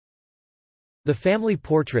The family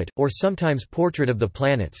portrait, or sometimes portrait of the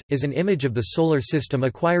planets, is an image of the Solar System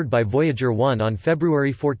acquired by Voyager 1 on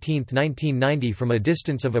February 14, 1990 from a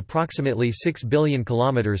distance of approximately 6 billion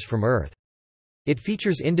kilometers from Earth. It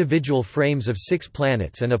features individual frames of 6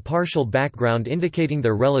 planets and a partial background indicating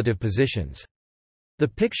their relative positions. The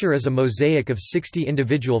picture is a mosaic of 60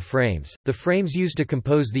 individual frames. The frames used to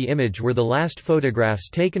compose the image were the last photographs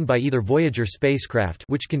taken by either Voyager spacecraft,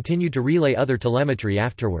 which continued to relay other telemetry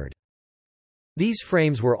afterward. These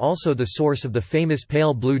frames were also the source of the famous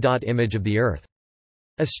pale blue dot image of the Earth.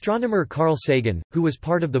 Astronomer Carl Sagan, who was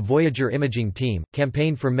part of the Voyager imaging team,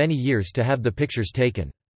 campaigned for many years to have the pictures taken.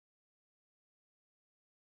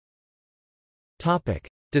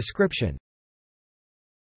 Description: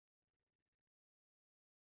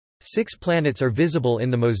 6 planets are visible in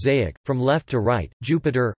the mosaic, from left to right: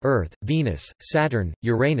 Jupiter, Earth, Venus, Saturn,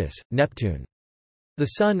 Uranus, Neptune. The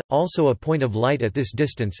Sun, also a point of light at this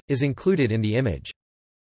distance, is included in the image.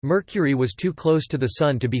 Mercury was too close to the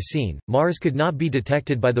Sun to be seen, Mars could not be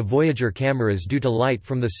detected by the Voyager cameras due to light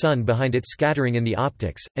from the Sun behind it scattering in the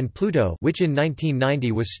optics, and Pluto, which in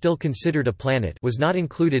 1990 was still considered a planet, was not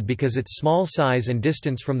included because its small size and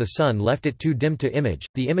distance from the Sun left it too dim to image.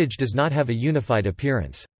 The image does not have a unified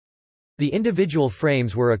appearance. The individual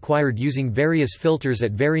frames were acquired using various filters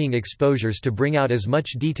at varying exposures to bring out as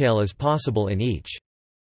much detail as possible in each.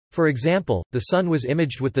 For example, the Sun was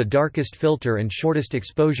imaged with the darkest filter and shortest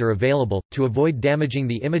exposure available, to avoid damaging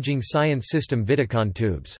the imaging science system Vidicon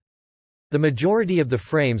tubes. The majority of the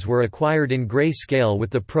frames were acquired in grayscale with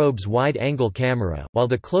the probe's wide-angle camera, while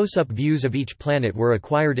the close-up views of each planet were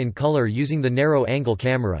acquired in color using the narrow-angle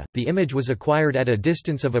camera. The image was acquired at a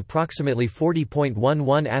distance of approximately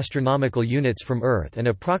 40.11 astronomical units from Earth and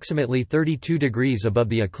approximately 32 degrees above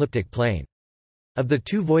the ecliptic plane. Of the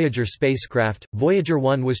 2 Voyager spacecraft, Voyager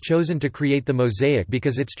 1 was chosen to create the mosaic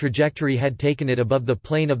because its trajectory had taken it above the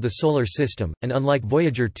plane of the Solar System, and unlike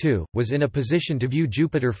Voyager 2, was in a position to view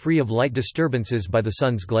Jupiter free of light disturbances by the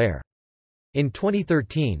Sun's glare. In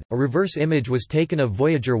 2013, a reverse image was taken of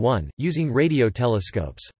Voyager 1, using radio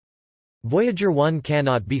telescopes. Voyager 1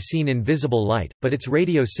 cannot be seen in visible light, but its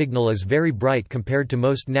radio signal is very bright compared to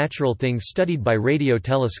most natural things studied by radio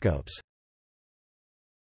telescopes.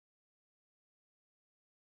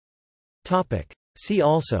 See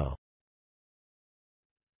also: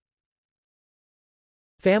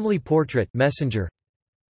 Family portrait messenger.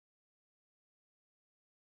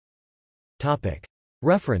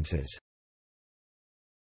 References.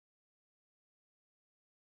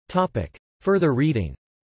 Further reading: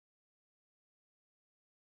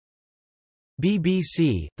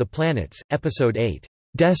 BBC, The Planets, Episode 8,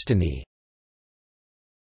 Destiny.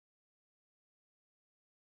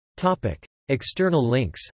 External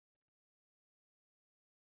links: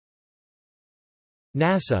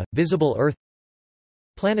 NASA, Visible Earth,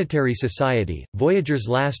 Planetary Society, Voyager's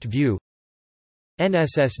Last View,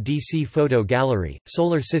 NSSDC Photo Gallery,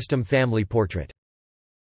 Solar System Family Portrait.